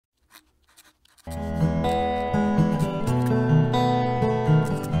Hello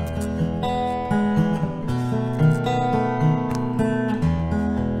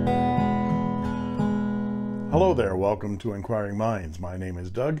there, welcome to Inquiring Minds. My name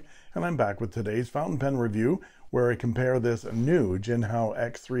is Doug, and I'm back with today's fountain pen review, where I compare this new Jinhao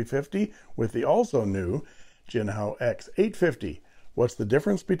x350 with the also new Jinhao x850. What's the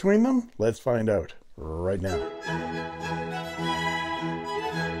difference between them? Let's find out right now.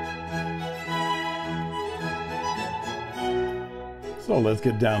 So let's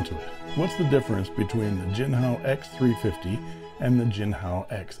get down to it. What's the difference between the Jinhao x350 and the Jinhao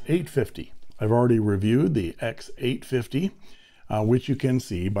x850? I've already reviewed the x850, which you can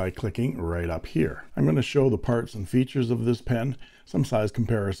see by clicking right up here. I'm going to show the parts and features of this pen, some size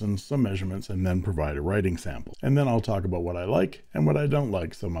comparisons, some measurements, and then provide a writing sample. And then I'll talk about what I like and what I don't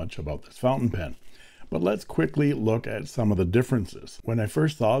like so much about this fountain pen. But let's quickly look at some of the differences. When I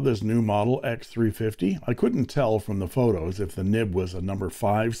first saw this new model X350, I couldn't tell from the photos if the nib was a number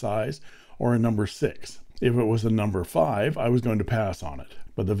 5 size or a number 6. If it was a number 5, I was going to pass on it.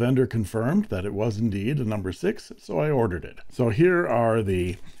 But the vendor confirmed that it was indeed a number 6, so I ordered it. So here are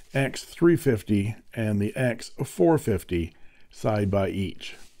the X350 and the X450 side by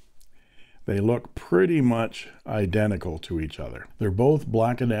each. They look pretty much identical to each other. They're both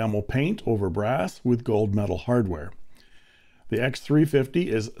black enamel paint over brass with gold metal hardware. The X350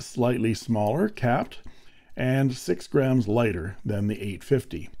 is slightly smaller, capped, and 6 grams lighter than the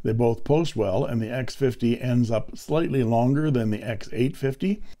 850. They both post well, and the X50 ends up slightly longer than the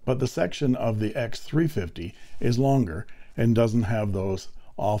X850, but the section of the X350 is longer and doesn't have those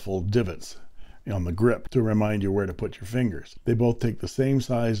awful divots on the grip to remind you where to put your fingers. They both take the same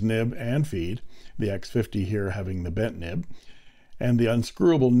size nib and feed, the X50 here having the bent nib, and the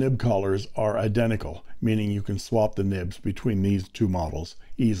unscrewable nib collars are identical, meaning you can swap the nibs between these two models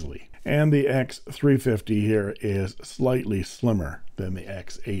easily. And the X350 here is slightly slimmer than the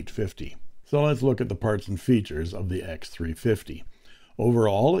X850. So let's look at the parts and features of the X350.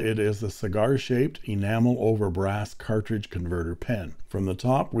 Overall, it is the cigar-shaped enamel over brass cartridge converter pen. From the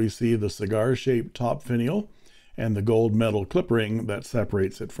top, we see the cigar-shaped top finial and the gold metal clip ring that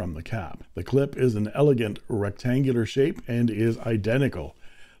separates it from the cap. The clip is an elegant rectangular shape and is identical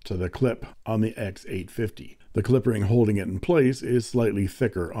to the clip on the X850. The clip ring holding it in place is slightly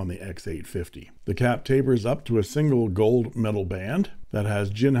thicker on the X850. The cap tapers up to a single gold metal band that has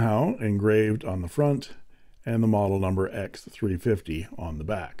Jinhao engraved on the front and the model number X350 on the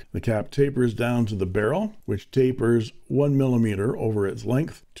back. The cap tapers down to the barrel, which tapers 1 millimeter over its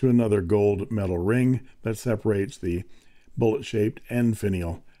length to another gold metal ring that separates the bullet-shaped end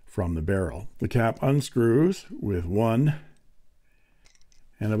finial from the barrel. The cap unscrews with 1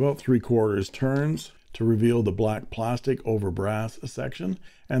 and about 3/4 turns to reveal the black plastic over brass section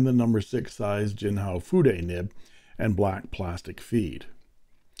and the number 6 size Jinhao Fude nib and black plastic feed.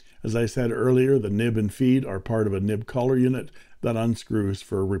 As I said earlier, the nib and feed are part of a nib collar unit that unscrews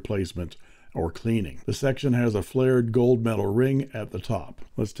for replacement or cleaning. The section has a flared gold metal ring at the top.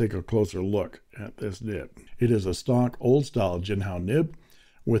 Let's take a closer look at this nib. It is a stock old style Jinhao nib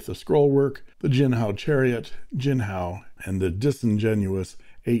with the scroll work, the Jinhao chariot, Jinhao, and the disingenuous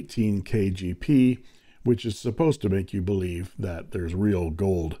 18 kgp, which is supposed to make you believe that there's real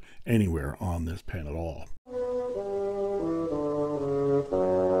gold anywhere on this pen at all.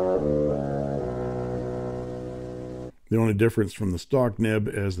 The only difference from the stock nib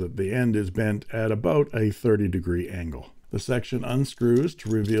is that the end is bent at about a 30-degree angle. The section unscrews to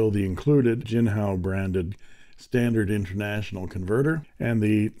reveal the included Jinhao branded standard international converter, and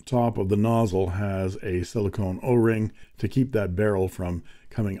the top of the nozzle has a silicone O-ring to keep that barrel from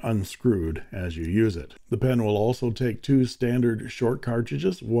coming unscrewed as you use it. The pen will also take 2 standard short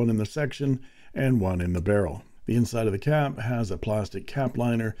cartridges, one in the section and one in the barrel. The inside of the cap has a plastic cap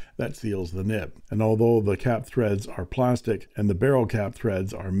liner that seals the nib. And although the cap threads are plastic and the barrel cap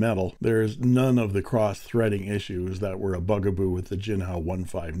threads are metal, there's none of the cross-threading issues that were a bugaboo with the Jinhao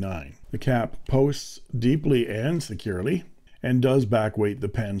 159. The cap posts deeply and securely and does backweight the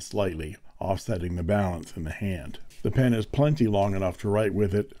pen slightly, offsetting the balance in the hand. The pen is plenty long enough to write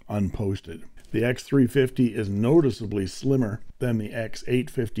with it unposted. The X350 is noticeably slimmer than the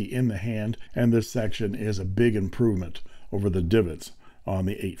X850 in the hand, and this section is a big improvement over the divots on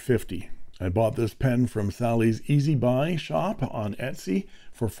the 850. I bought this pen from Sally's Easy Buy shop on Etsy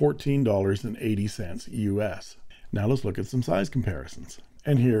for $14.80 US. Now let's look at some size comparisons.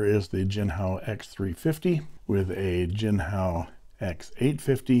 And here is the Jinhao X350 with a Jinhao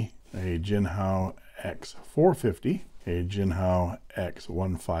X850, a Jinhao X450, a Jinhao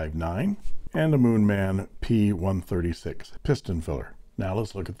X159, and a Moonman P136 piston filler. Now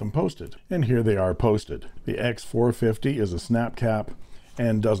let's look at them posted. And here they are posted. The X450 is a snap cap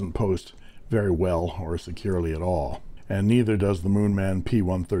and doesn't post very well or securely at all. And neither does the Moonman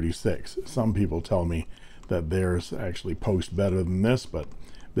P136. Some people tell me that theirs actually posts better than this, but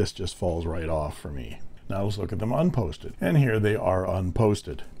this just falls right off for me. Now let's look at them unposted. And here they are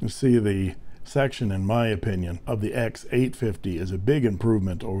unposted. You see the section, in my opinion, of the X850 is a big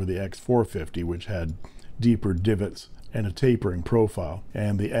improvement over the X450, which had deeper divots and a tapering profile.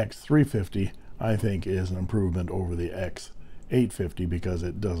 And the X350, I think, is an improvement over the X850 because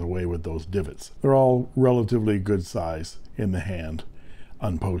it does away with those divots. They're all relatively good size in the hand,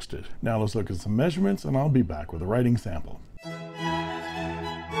 unposted. Now let's look at some measurements, and I'll be back with a writing sample.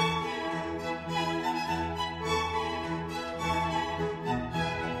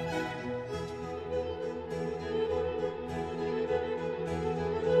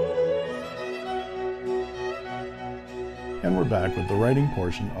 And we're back with the writing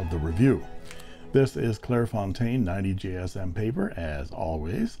portion of the review. This is Clairefontaine 90 GSM paper, as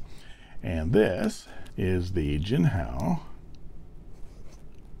always, and this is the Jinhao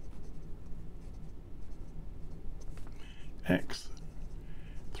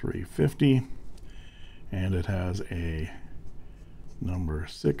x350, and it has a number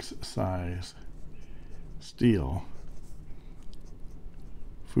 6 size steel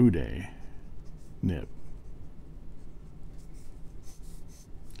Fude nib.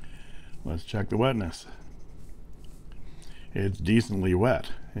 Let's check the wetness. It's decently wet.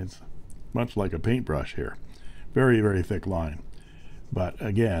 It's much like a paintbrush here. Very, very thick line, but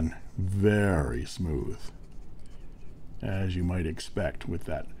again, very smooth, as you might expect with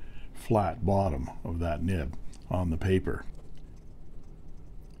that flat bottom of that nib on the paper.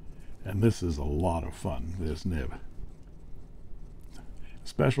 And this is a lot of fun, this nib.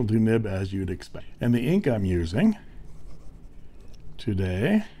 Specialty nib, as you'd expect. And the ink I'm using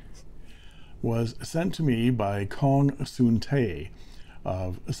today was sent to me by Kong Soon-tae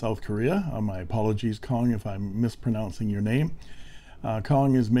of South Korea. My apologies, Kong, if I'm mispronouncing your name.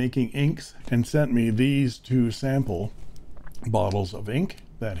 Kong is making inks and sent me these 2 sample bottles of ink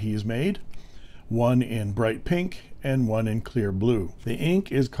that he's made, one in bright pink and one in clear blue. The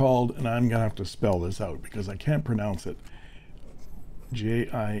ink is called, and I'm gonna have to spell this out because I can't pronounce it,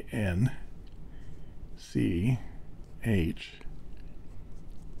 Jinchao.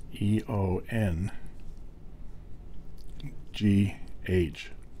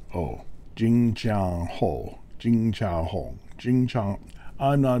 Jinchao.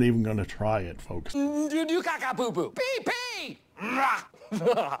 I'm not even going to try it, folks. I'll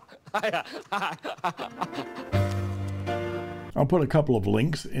put a couple of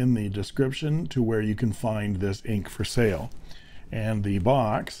links in the description to where you can find this ink for sale. And the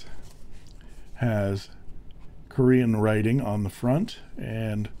box has Korean writing on the front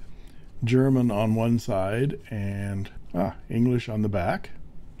and German on one side and English on the back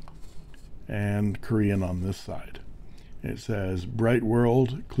and Korean on this side. It says Bright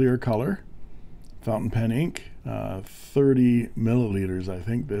World Clear Color fountain pen ink, 30 milliliters I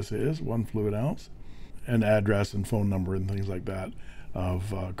think this is, 1 fluid ounce, and address and phone number and things like that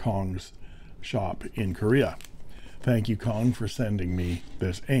of Kong's shop in Korea. Thank you, Kong, for sending me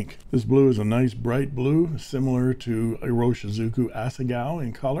this ink. This blue is a nice bright blue, similar to Iroshizuku Asagao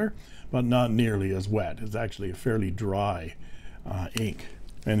in color, but not nearly as wet. It's actually a fairly dry ink.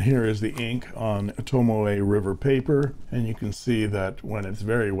 And here is the ink on Tomoe River paper, and you can see that when it's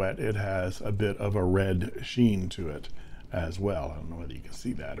very wet, it has a bit of a red sheen to it as well. I don't know whether you can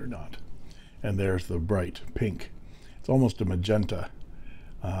see that or not. And there's the bright pink. It's almost a magenta,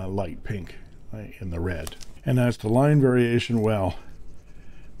 light pink in the red. And as to line variation, well,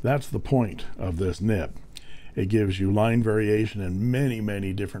 that's the point of this nib. It gives you line variation in many,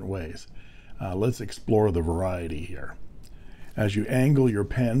 many different ways. Let's explore the variety here. As you angle your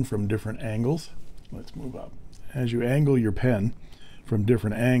pen from different angles, let's move up. As you angle your pen from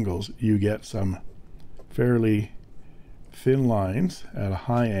different angles, you get some fairly thin lines at a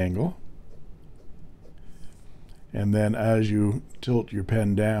high angle. And then as you tilt your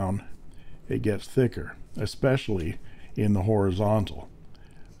pen down, it gets thicker, especially in the horizontal.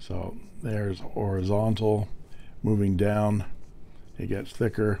 So there's horizontal, moving down, it gets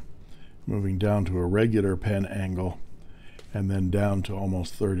thicker, moving down to a regular pen angle, and then down to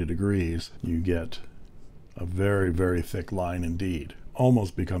almost 30 degrees, you get a very, very thick line indeed.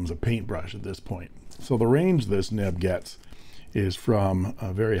 Almost becomes a paintbrush at this point. So the range this nib gets is from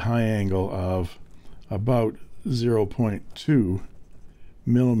a very high angle of about 0.2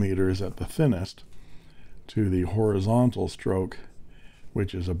 millimeters at the thinnest to the horizontal stroke,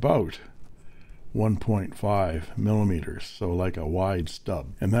 which is about 1.5 millimeters, so like a wide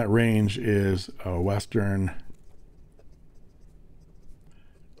stub. And that range is a Western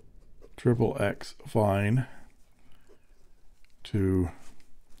XXX fine to,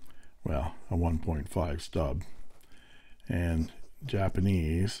 well, a 1.5 stub. And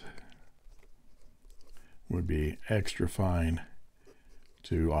Japanese would be extra fine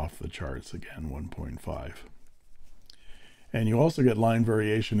to off the charts, again 1.5. And you also get line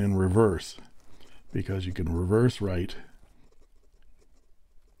variation in reverse, because you can reverse write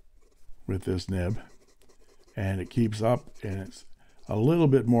with this nib, and it keeps up, and it's a little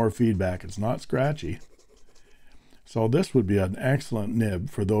bit more feedback. It's not scratchy. So this would be an excellent nib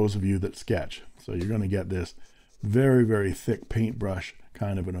for those of you that sketch. So you're going to get this very, very thick paintbrush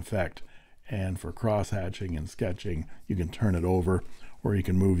kind of an effect. And for cross-hatching and sketching, you can turn it over, or you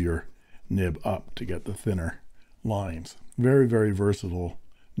can move your nib up to get the thinner lines. Very, very versatile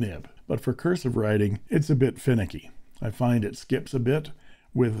nib. But for cursive writing, it's a bit finicky. I find it skips a bit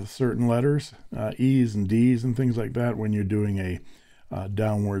with certain letters, E's and D's and things like that, when you're doing a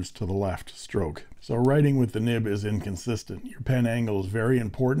downwards to the left stroke. So writing with the nib is inconsistent. Your pen angle is very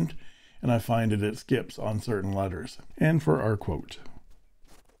important, and I find it skips on certain letters. And for our quote,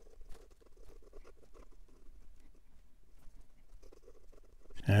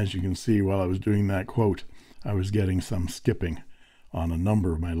 as you can see, while I was doing that quote, I was getting some skipping on a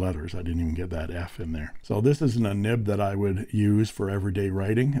number of my letters. I didn't even get that F in there. So this isn't a nib that I would use for everyday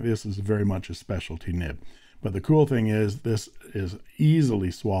writing. This is very much a specialty nib. But the cool thing is, this is easily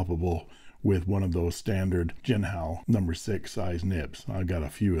swappable with one of those standard Jinhao number 6 size nibs. I've got a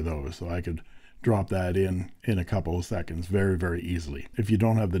few of those, so I could drop that in a couple of seconds very, very easily. If you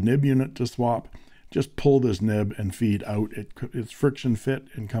don't have the nib unit to swap, just pull this nib and feed out. It's friction fit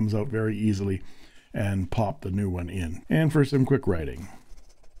and comes out very easily, and pop the new one in. And for some quick writing,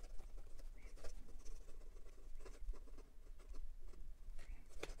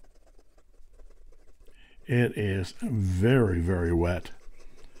 it is very, very wet,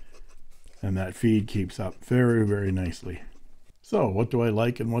 and that feed keeps up very, very nicely. So what do I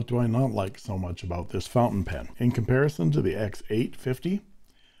like and what do I not like so much about this fountain pen? In comparison to the x850,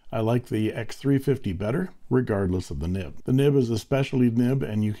 I like the x350 better, regardless of the nib. The nib is a specialty nib,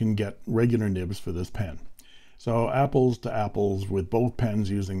 and you can get regular nibs for this pen. So apples to apples with both pens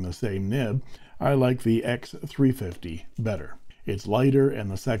using the same nib, I like the x350 better. It's lighter, and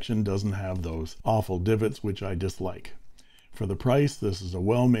the section doesn't have those awful divots, which I dislike. For the price, this is a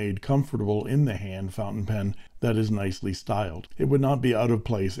well-made, comfortable in the hand fountain pen that is nicely styled. It would not be out of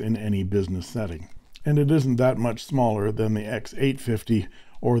place in any business setting. And it isn't that much smaller than the x850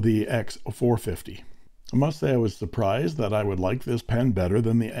 or the x450. I must say I was surprised that I would like this pen better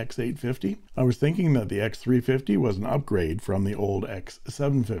than the x850. I was thinking that the x350 was an upgrade from the old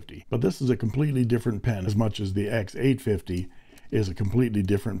x750, but this is a completely different pen, as much as the x850 is a completely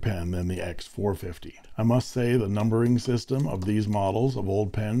different pen than the x450. I must say the numbering system of these models of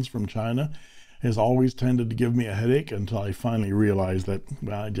old pens from China has always tended to give me a headache, until I finally realized that,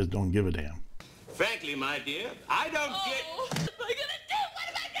 well, I just don't give a damn. Frankly, my dear, I don't get... What am I gonna do? What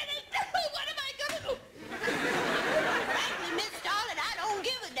am I gonna do? What am I gonna do? Frankly, Miss Starlet, I don't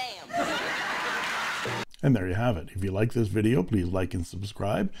give a damn. And there you have it. If you like this video, please like and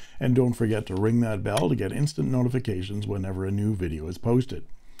subscribe, and don't forget to ring that bell to get instant notifications whenever a new video is posted.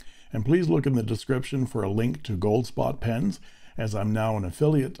 And please look in the description for a link to Goldspot pens, as I'm now an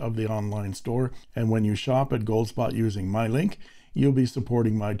affiliate of the online store, and when you shop at Goldspot using my link, you'll be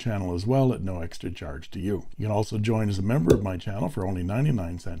supporting my channel as well at no extra charge to you. You can also join as a member of my channel for only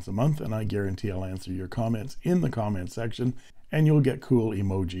 99 cents a month, and I guarantee I'll answer your comments in the comment section, and you'll get cool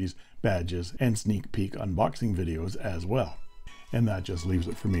emojis, badges, and sneak peek unboxing videos as well. And that just leaves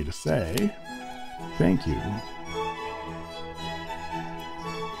it for me to say thank you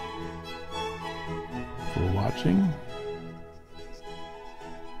for watching.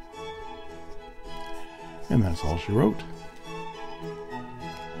 And that's all she wrote.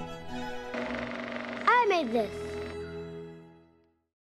 I made this.